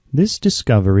 This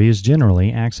discovery is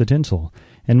generally accidental,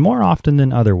 and more often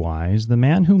than otherwise, the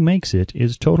man who makes it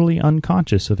is totally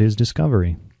unconscious of his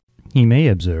discovery. He may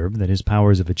observe that his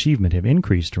powers of achievement have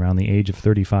increased around the age of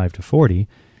 35 to 40,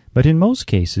 but in most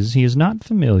cases he is not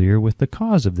familiar with the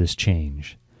cause of this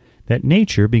change, that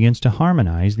nature begins to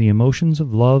harmonize the emotions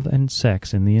of love and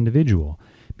sex in the individual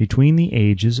between the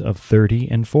ages of 30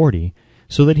 and 40,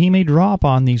 so that he may draw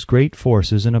upon these great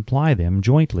forces and apply them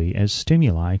jointly as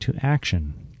stimuli to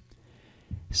action.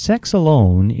 Sex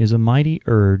alone is a mighty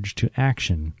urge to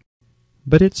action,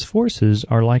 but its forces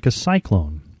are like a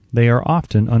cyclone. They are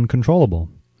often uncontrollable.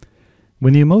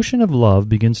 When the emotion of love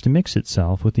begins to mix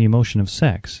itself with the emotion of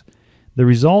sex, the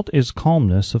result is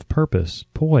calmness of purpose,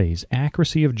 poise,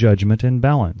 accuracy of judgment, and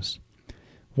balance.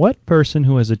 What person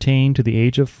who has attained to the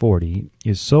age of 40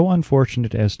 is so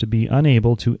unfortunate as to be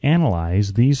unable to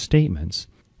analyze these statements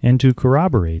and to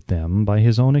corroborate them by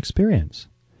his own experience?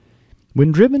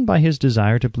 When driven by his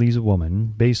desire to please a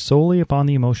woman, based solely upon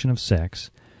the emotion of sex,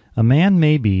 a man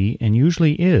may be, and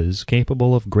usually is,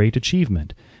 capable of great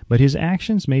achievement, but his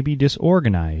actions may be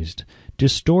disorganized,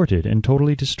 distorted, and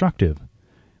totally destructive.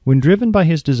 When driven by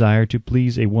his desire to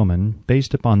please a woman,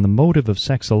 based upon the motive of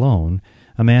sex alone,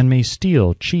 a man may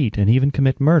steal, cheat, and even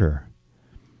commit murder.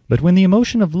 But when the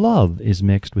emotion of love is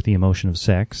mixed with the emotion of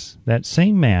sex, that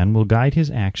same man will guide his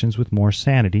actions with more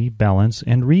sanity, balance,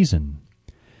 and reason.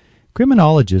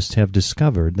 Criminologists have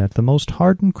discovered that the most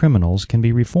hardened criminals can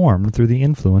be reformed through the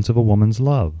influence of a woman's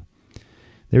love.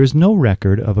 There is no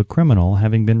record of a criminal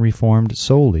having been reformed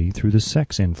solely through the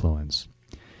sex influence.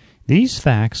 These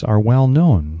facts are well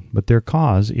known, but their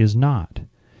cause is not.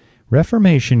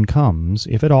 Reformation comes,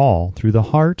 if at all, through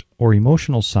the heart or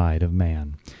emotional side of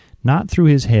man, not through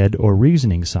his head or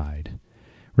reasoning side.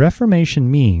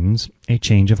 Reformation means a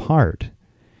change of heart.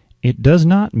 It does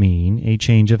not mean a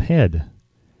change of head.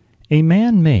 A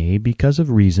man may, because of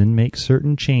reason, make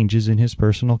certain changes in his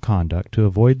personal conduct to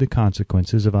avoid the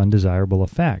consequences of undesirable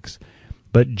effects,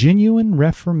 but genuine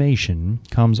reformation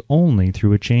comes only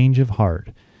through a change of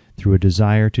heart, through a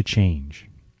desire to change.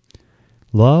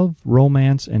 Love,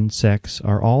 romance, and sex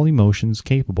are all emotions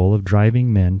capable of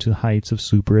driving men to heights of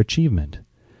superachievement.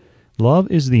 Love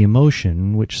is the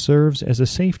emotion which serves as a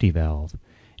safety valve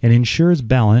and ensures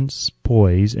balance,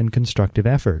 poise, and constructive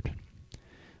effort.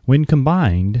 When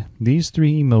combined, these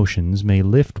three emotions may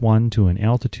lift one to an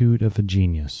altitude of a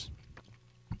genius.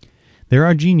 There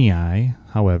are genii,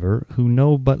 however, who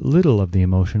know but little of the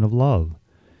emotion of love.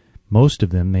 Most of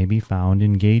them may be found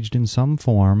engaged in some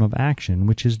form of action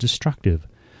which is destructive,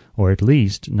 or at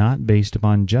least not based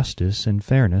upon justice and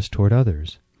fairness toward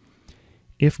others.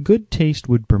 If good taste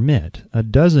would permit, a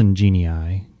dozen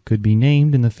genii could be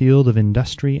named in the field of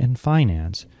industry and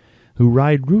finance, who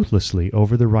ride ruthlessly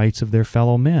over the rights of their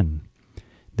fellow men.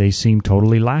 They seem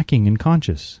totally lacking in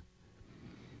conscience.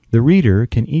 The reader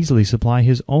can easily supply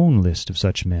his own list of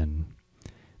such men.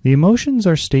 The emotions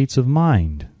are states of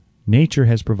mind. Nature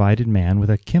has provided man with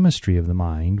a chemistry of the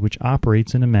mind which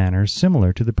operates in a manner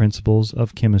similar to the principles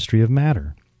of chemistry of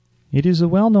matter. It is a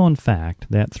well-known fact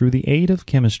that through the aid of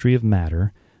chemistry of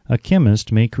matter, a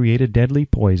chemist may create a deadly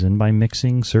poison by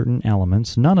mixing certain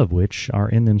elements, none of which are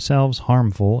in themselves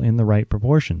harmful in the right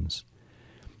proportions.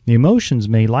 The emotions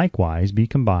may likewise be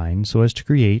combined so as to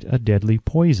create a deadly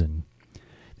poison.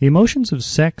 The emotions of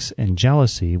sex and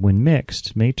jealousy, when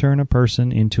mixed, may turn a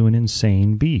person into an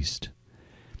insane beast.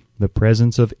 The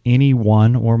presence of any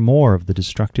one or more of the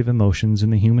destructive emotions in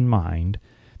the human mind,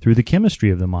 through the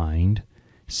chemistry of the mind,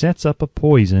 sets up a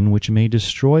poison which may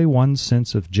destroy one's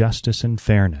sense of justice and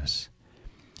fairness.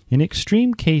 In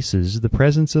extreme cases, the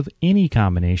presence of any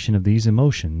combination of these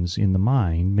emotions in the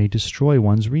mind may destroy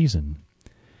one's reason.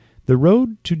 The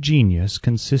road to genius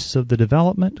consists of the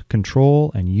development,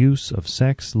 control, and use of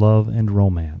sex, love, and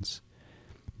romance.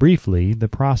 Briefly, the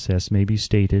process may be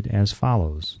stated as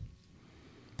follows.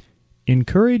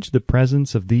 Encourage the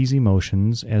presence of these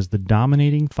emotions as the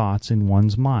dominating thoughts in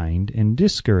one's mind, and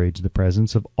discourage the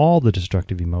presence of all the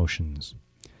destructive emotions.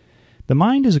 The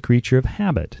mind is a creature of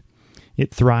habit.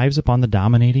 It thrives upon the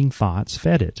dominating thoughts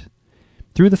fed it.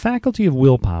 Through the faculty of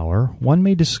willpower, one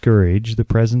may discourage the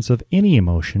presence of any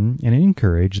emotion and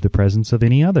encourage the presence of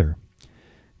any other.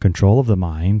 Control of the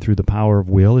mind through the power of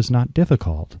will is not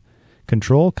difficult.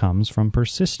 Control comes from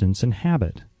persistence and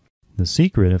habit. The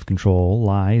secret of control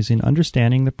lies in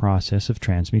understanding the process of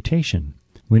transmutation.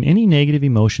 When any negative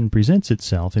emotion presents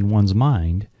itself in one's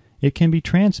mind, it can be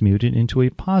transmuted into a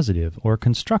positive or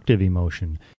constructive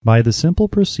emotion by the simple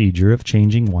procedure of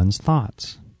changing one's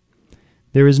thoughts.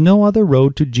 There is no other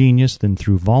road to genius than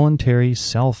through voluntary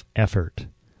self-effort.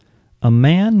 A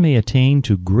man may attain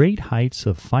to great heights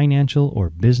of financial or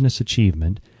business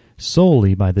achievement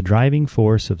solely by the driving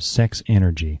force of sex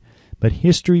energy, but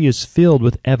history is filled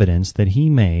with evidence that he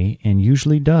may, and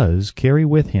usually does, carry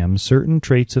with him certain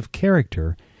traits of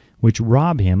character which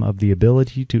rob him of the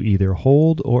ability to either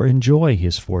hold or enjoy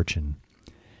his fortune.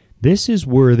 This is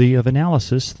worthy of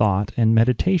analysis, thought, and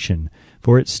meditation,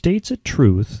 for it states a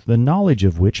truth, the knowledge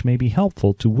of which may be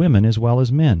helpful to women as well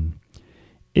as men.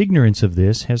 Ignorance of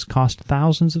this has cost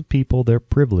thousands of people their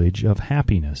privilege of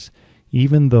happiness,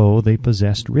 even though they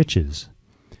possessed riches.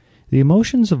 The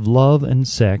emotions of love and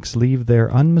sex leave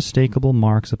their unmistakable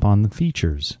marks upon the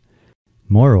features.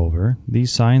 Moreover,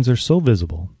 these signs are so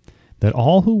visible that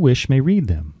all who wish may read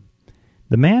them.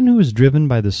 The man who is driven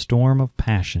by the storm of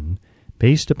passion,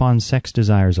 based upon sex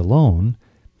desires alone,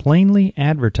 plainly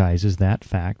advertises that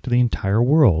fact to the entire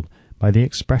world by the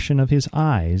expression of his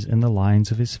eyes and the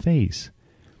lines of his face.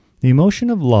 The emotion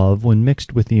of love, when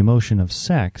mixed with the emotion of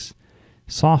sex,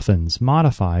 softens,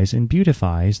 modifies, and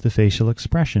beautifies the facial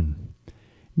expression.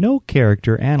 No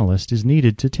character analyst is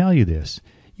needed to tell you this.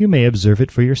 You may observe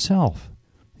it for yourself.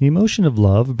 The emotion of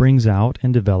love brings out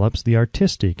and develops the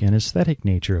artistic and aesthetic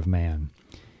nature of man.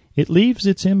 It leaves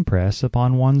its impress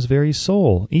upon one's very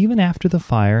soul, even after the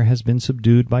fire has been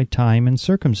subdued by time and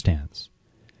circumstance.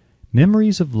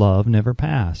 Memories of love never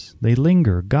pass. They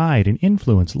linger, guide, and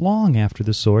influence long after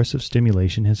the source of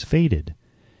stimulation has faded.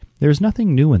 There is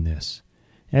nothing new in this.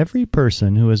 Every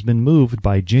person who has been moved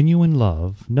by genuine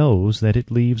love knows that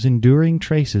it leaves enduring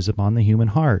traces upon the human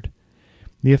heart.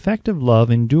 The effect of love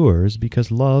endures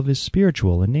because love is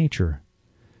spiritual in nature.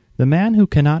 The man who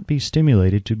cannot be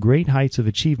stimulated to great heights of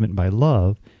achievement by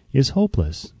love is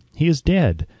hopeless. He is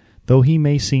dead, though he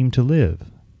may seem to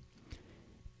live.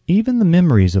 Even the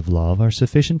memories of love are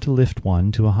sufficient to lift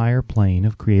one to a higher plane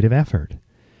of creative effort.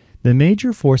 The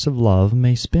major force of love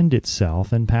may spend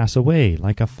itself and pass away,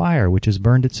 like a fire which has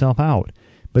burned itself out,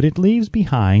 but it leaves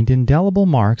behind indelible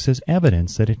marks as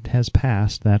evidence that it has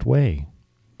passed that way.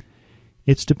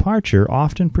 Its departure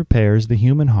often prepares the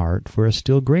human heart for a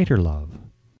still greater love.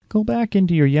 Go back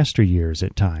into your yesteryears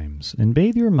at times, and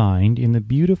bathe your mind in the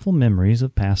beautiful memories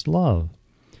of past love.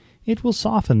 It will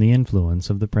soften the influence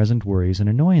of the present worries and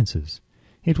annoyances.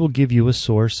 It will give you a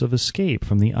source of escape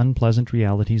from the unpleasant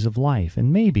realities of life,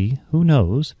 and maybe, who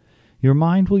knows, your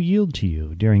mind will yield to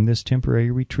you, during this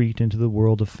temporary retreat into the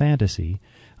world of fantasy,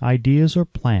 ideas or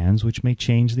plans which may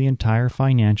change the entire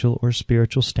financial or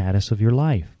spiritual status of your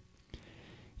life.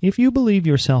 If you believe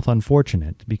yourself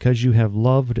unfortunate because you have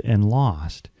loved and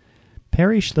lost,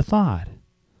 perish the thought.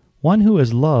 One who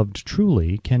has loved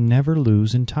truly can never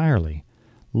lose entirely.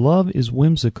 Love is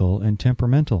whimsical and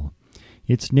temperamental.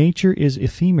 Its nature is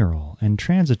ephemeral and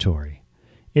transitory.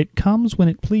 It comes when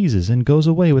it pleases and goes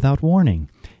away without warning.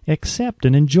 Accept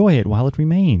and enjoy it while it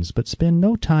remains, but spend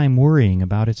no time worrying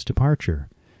about its departure.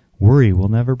 Worry will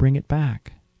never bring it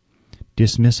back.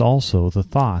 Dismiss also the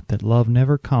thought that love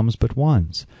never comes but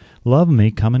once. Love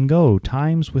may come and go,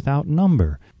 times without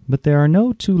number, but there are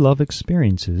no two love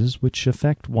experiences which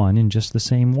affect one in just the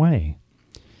same way.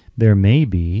 There may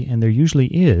be, and there usually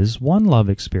is, one love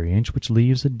experience which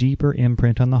leaves a deeper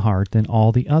imprint on the heart than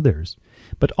all the others.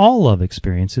 But all love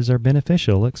experiences are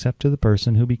beneficial except to the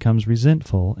person who becomes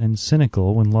resentful and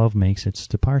cynical when love makes its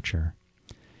departure.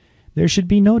 There should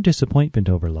be no disappointment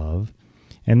over love,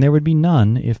 and there would be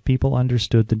none if people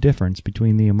understood the difference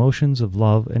between the emotions of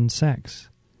love and sex.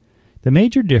 The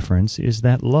major difference is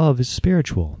that love is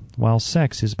spiritual, while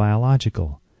sex is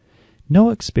biological. No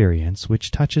experience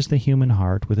which touches the human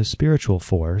heart with a spiritual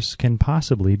force can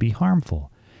possibly be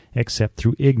harmful, except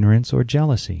through ignorance or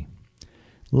jealousy.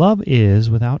 Love is,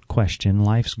 without question,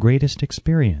 life's greatest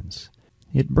experience.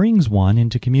 It brings one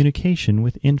into communication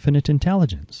with infinite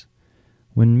intelligence.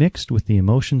 When mixed with the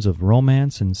emotions of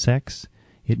romance and sex,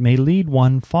 it may lead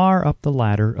one far up the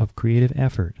ladder of creative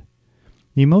effort.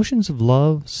 The emotions of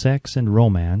love, sex, and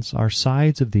romance are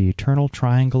sides of the eternal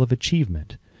triangle of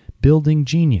achievement, building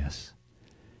genius.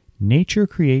 Nature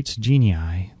creates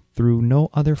genii through no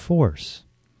other force.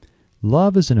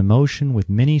 Love is an emotion with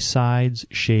many sides,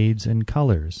 shades, and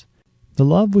colors. The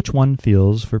love which one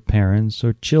feels for parents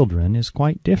or children is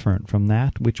quite different from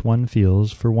that which one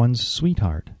feels for one's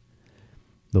sweetheart.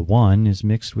 The one is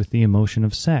mixed with the emotion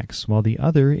of sex, while the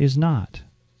other is not.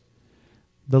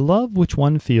 The love which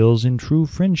one feels in true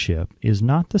friendship is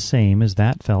not the same as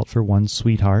that felt for one's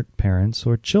sweetheart, parents,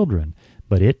 or children,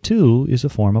 but it too is a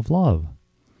form of love.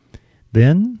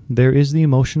 Then there is the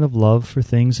emotion of love for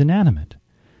things inanimate,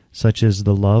 such as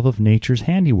the love of nature's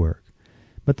handiwork.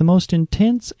 But the most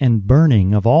intense and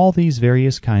burning of all these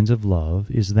various kinds of love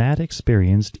is that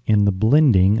experienced in the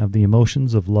blending of the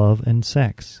emotions of love and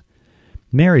sex.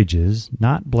 Marriages,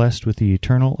 not blessed with the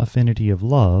eternal affinity of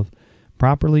love,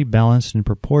 properly balanced and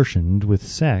proportioned with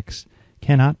sex,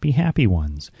 cannot be happy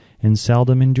ones, and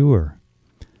seldom endure.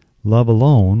 Love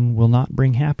alone will not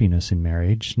bring happiness in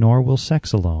marriage, nor will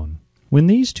sex alone. When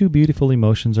these two beautiful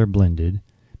emotions are blended,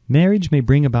 marriage may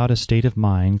bring about a state of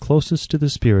mind closest to the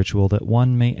spiritual that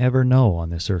one may ever know on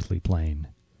this earthly plane.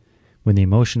 When the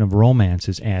emotion of romance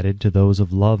is added to those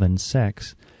of love and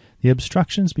sex, the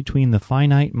obstructions between the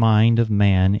finite mind of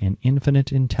man and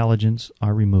infinite intelligence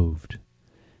are removed.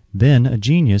 Then a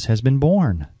genius has been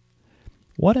born.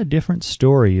 What a different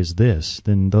story is this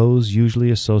than those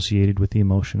usually associated with the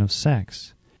emotion of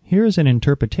sex. Here is an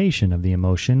interpretation of the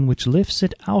emotion which lifts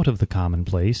it out of the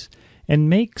commonplace and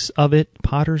makes of it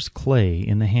potter's clay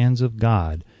in the hands of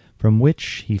God, from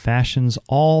which he fashions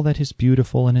all that is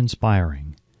beautiful and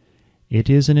inspiring. It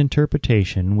is an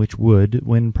interpretation which would,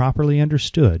 when properly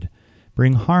understood,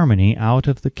 bring harmony out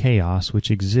of the chaos which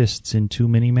exists in too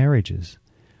many marriages.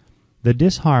 The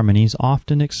disharmonies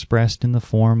often expressed in the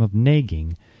form of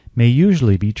nagging may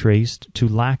usually be traced to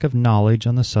lack of knowledge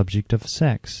on the subject of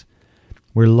sex.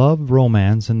 Where love,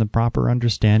 romance, and the proper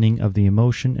understanding of the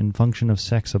emotion and function of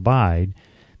sex abide,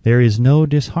 there is no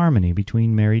disharmony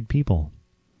between married people.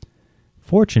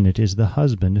 Fortunate is the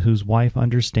husband whose wife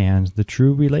understands the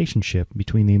true relationship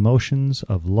between the emotions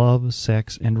of love,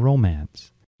 sex, and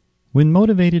romance. When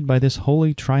motivated by this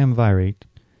holy triumvirate,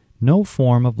 no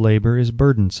form of labor is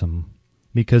burdensome,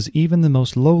 because even the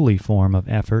most lowly form of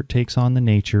effort takes on the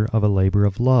nature of a labor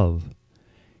of love.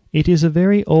 It is a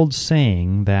very old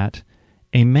saying that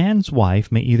a man's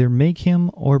wife may either make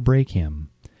him or break him,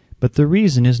 but the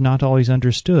reason is not always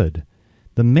understood.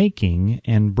 The making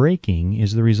and breaking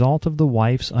is the result of the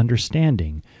wife's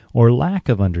understanding or lack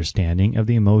of understanding of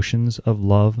the emotions of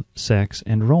love, sex,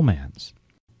 and romance.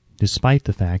 Despite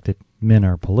the fact that men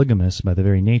are polygamous by the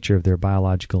very nature of their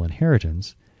biological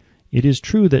inheritance, it is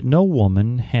true that no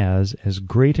woman has as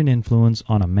great an influence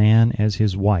on a man as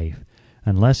his wife,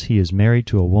 unless he is married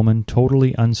to a woman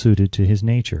totally unsuited to his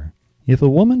nature. If a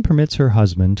woman permits her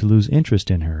husband to lose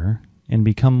interest in her and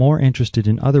become more interested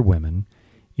in other women,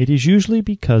 it is usually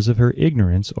because of her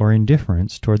ignorance or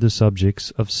indifference toward the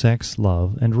subjects of sex,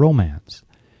 love, and romance.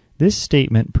 This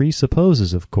statement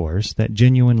presupposes, of course, that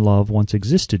genuine love once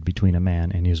existed between a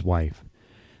man and his wife.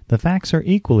 The facts are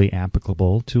equally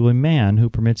applicable to a man who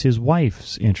permits his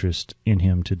wife's interest in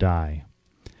him to die.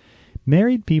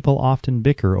 Married people often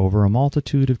bicker over a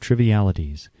multitude of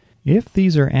trivialities. If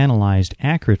these are analyzed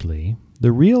accurately,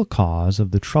 the real cause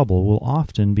of the trouble will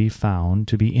often be found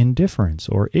to be indifference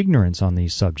or ignorance on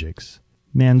these subjects.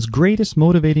 Man's greatest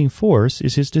motivating force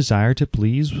is his desire to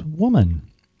please woman.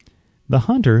 The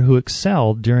hunter who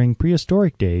excelled during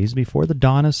prehistoric days before the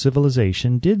dawn of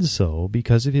civilization did so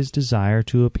because of his desire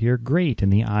to appear great in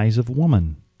the eyes of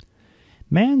woman.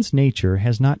 Man's nature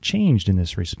has not changed in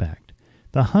this respect.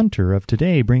 The hunter of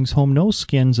today brings home no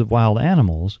skins of wild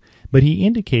animals, but he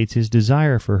indicates his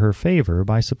desire for her favor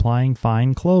by supplying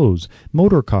fine clothes,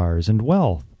 motor cars, and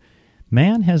wealth.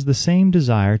 Man has the same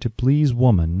desire to please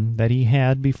woman that he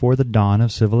had before the dawn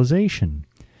of civilization.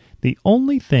 The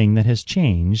only thing that has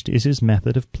changed is his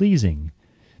method of pleasing.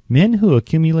 Men who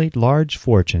accumulate large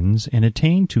fortunes and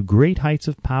attain to great heights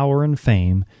of power and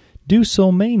fame do so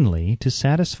mainly to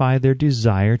satisfy their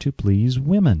desire to please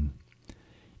women.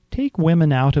 Take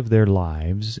women out of their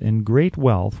lives, and great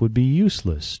wealth would be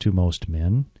useless to most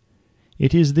men.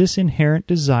 It is this inherent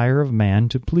desire of man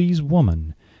to please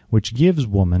woman which gives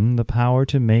woman the power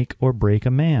to make or break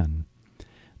a man.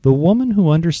 The woman who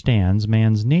understands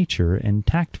man's nature and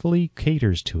tactfully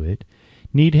caters to it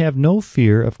need have no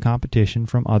fear of competition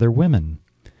from other women.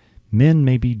 Men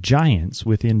may be giants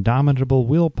with indomitable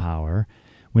willpower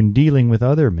when dealing with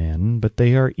other men, but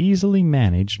they are easily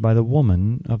managed by the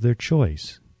woman of their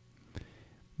choice.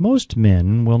 Most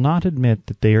men will not admit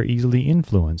that they are easily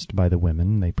influenced by the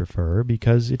women they prefer,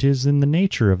 because it is in the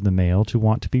nature of the male to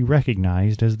want to be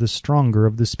recognized as the stronger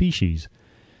of the species.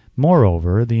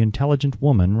 Moreover, the intelligent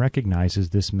woman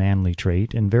recognizes this manly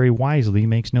trait and very wisely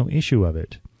makes no issue of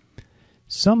it.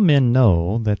 Some men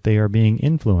know that they are being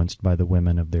influenced by the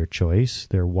women of their choice,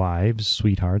 their wives,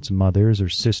 sweethearts, mothers, or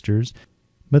sisters,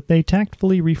 but they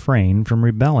tactfully refrain from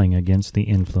rebelling against the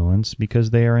influence because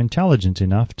they are intelligent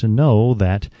enough to know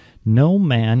that no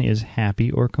man is happy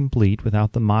or complete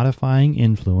without the modifying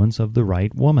influence of the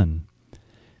right woman.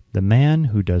 The man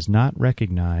who does not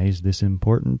recognize this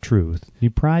important truth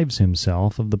deprives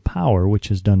himself of the power which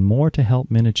has done more to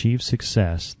help men achieve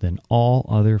success than all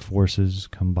other forces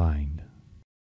combined.